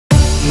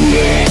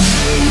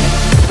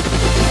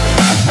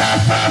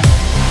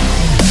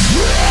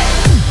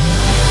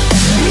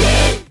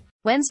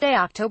Wednesday,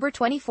 October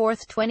 24,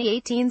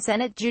 2018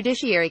 Senate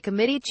Judiciary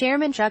Committee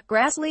Chairman Chuck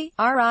Grassley,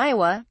 R.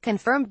 Iowa,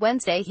 confirmed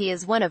Wednesday he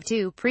is one of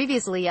two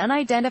previously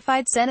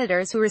unidentified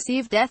senators who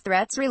received death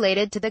threats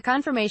related to the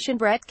confirmation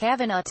Brett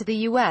Kavanaugh to the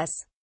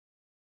U.S.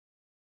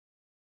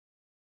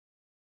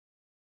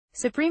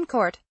 Supreme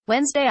Court.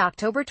 Wednesday,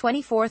 October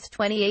 24,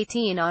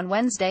 2018 On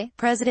Wednesday,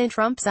 President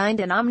Trump signed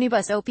an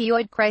omnibus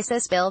opioid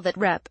crisis bill that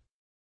Rep.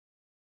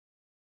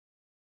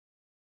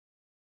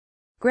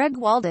 Greg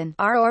Walden,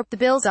 R. the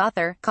bill's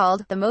author,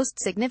 called the most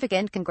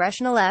significant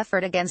congressional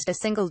effort against a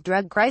single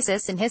drug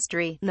crisis in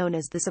history, known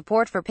as the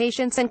Support for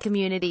Patients and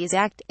Communities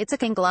Act. It's a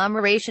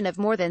conglomeration of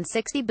more than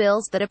 60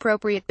 bills that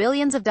appropriate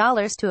billions of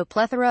dollars to a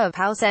plethora of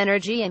House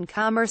Energy and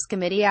Commerce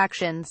Committee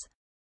actions.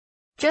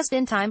 Just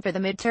in time for the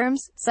midterms,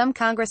 some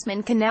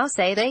congressmen can now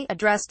say they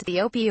addressed the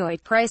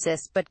opioid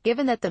crisis, but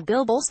given that the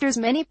bill bolsters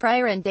many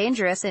prior and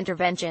dangerous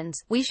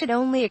interventions, we should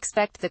only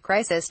expect the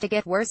crisis to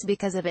get worse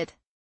because of it.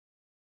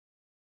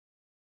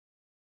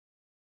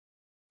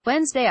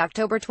 Wednesday,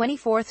 October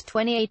 24,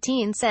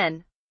 2018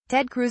 Sen.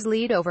 Ted Cruz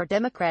lead over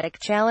Democratic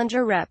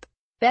challenger Rep.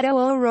 Beto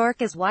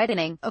O'Rourke is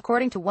widening,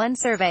 according to one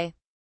survey.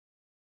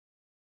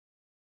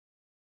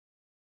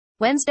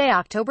 Wednesday,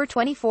 October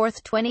 24,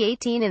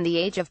 2018 In the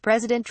age of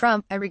President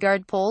Trump, I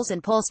regard polls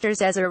and pollsters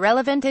as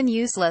irrelevant and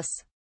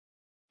useless.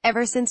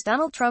 Ever since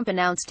Donald Trump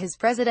announced his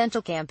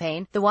presidential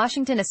campaign, the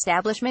Washington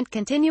establishment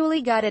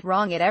continually got it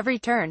wrong at every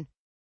turn.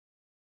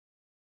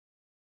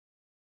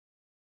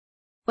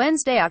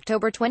 Wednesday,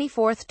 October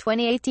 24,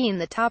 2018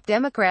 The top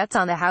Democrats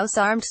on the House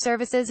Armed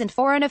Services and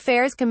Foreign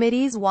Affairs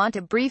Committees want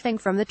a briefing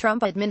from the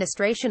Trump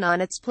administration on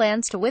its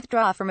plans to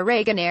withdraw from a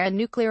Reagan-era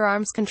nuclear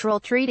arms control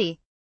treaty.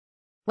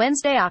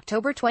 Wednesday,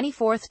 October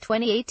 24,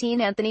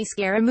 2018 Anthony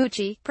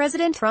Scaramucci,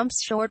 President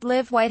Trump's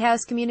short-lived White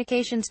House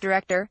communications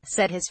director,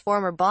 said his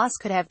former boss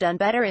could have done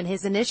better in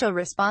his initial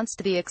response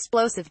to the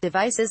explosive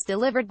devices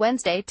delivered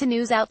Wednesday to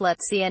news outlet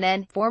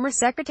CNN, former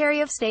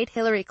Secretary of State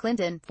Hillary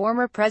Clinton,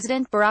 former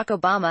President Barack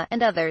Obama,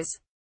 and others.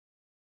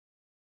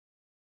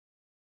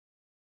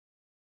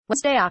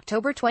 Wednesday,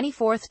 October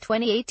 24,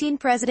 2018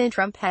 President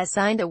Trump has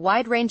signed a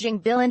wide-ranging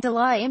bill into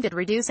law aimed at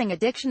reducing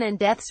addiction and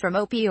deaths from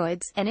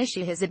opioids, an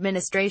issue his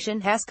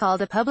administration has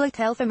called a public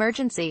health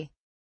emergency.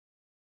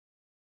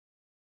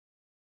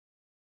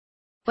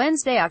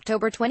 Wednesday,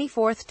 October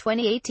 24,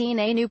 2018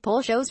 A new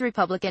poll shows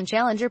Republican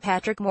challenger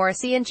Patrick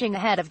Morrisey inching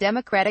ahead of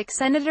Democratic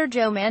Senator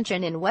Joe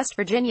Manchin in West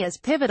Virginia's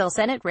pivotal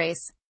Senate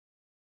race.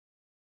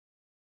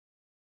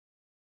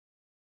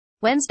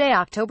 Wednesday,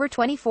 October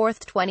 24,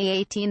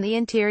 2018 The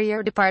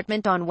Interior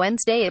Department on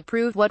Wednesday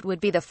approved what would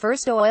be the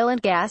first oil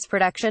and gas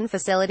production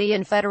facility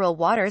in federal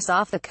waters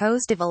off the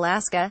coast of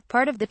Alaska,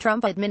 part of the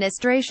Trump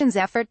administration's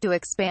effort to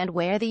expand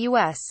where the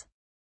U.S.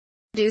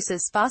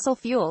 produces fossil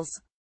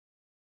fuels.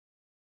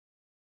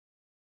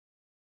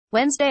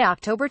 Wednesday,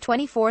 October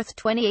 24,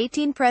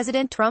 2018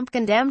 President Trump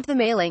condemned the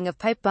mailing of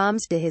pipe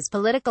bombs to his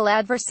political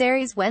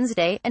adversaries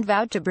Wednesday, and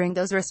vowed to bring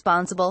those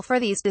responsible for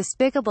these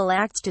despicable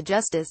acts to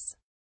justice.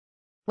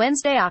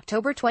 Wednesday,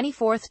 October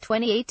 24,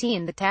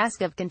 2018 The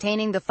task of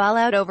containing the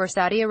fallout over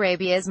Saudi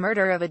Arabia's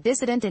murder of a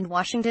dissident and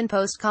Washington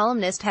Post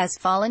columnist has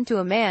fallen to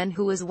a man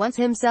who was once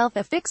himself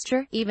a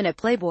fixture, even a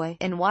playboy,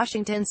 in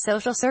Washington's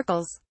social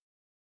circles.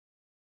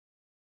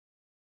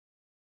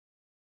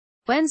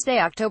 Wednesday,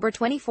 October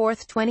 24,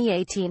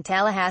 2018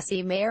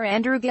 Tallahassee Mayor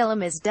Andrew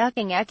Gillum is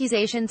ducking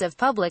accusations of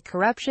public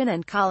corruption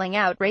and calling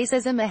out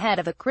racism ahead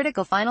of a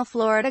critical final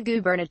Florida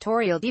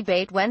gubernatorial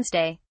debate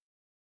Wednesday.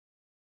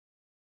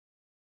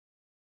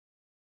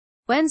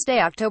 Wednesday,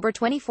 October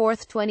 24,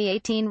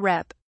 2018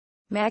 Rep.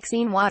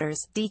 Maxine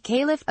Waters, D.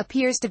 Caliph,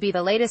 appears to be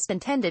the latest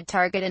intended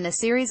target in a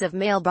series of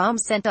mail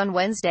bombs sent on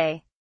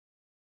Wednesday.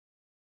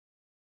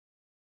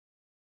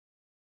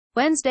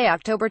 Wednesday,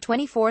 October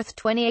 24,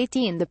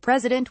 2018 The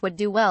president would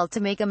do well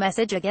to make a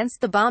message against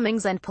the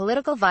bombings and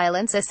political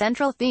violence a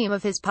central theme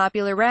of his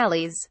popular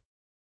rallies.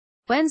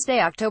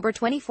 Wednesday, October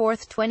 24,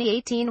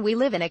 2018 We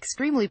live in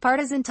extremely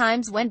partisan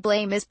times when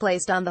blame is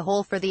placed on the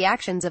whole for the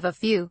actions of a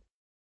few.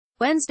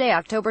 Wednesday,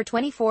 October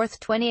 24,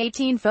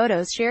 2018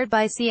 Photos shared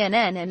by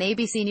CNN and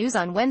ABC News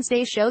on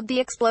Wednesday showed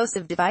the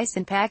explosive device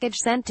and package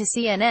sent to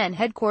CNN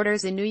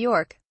headquarters in New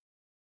York.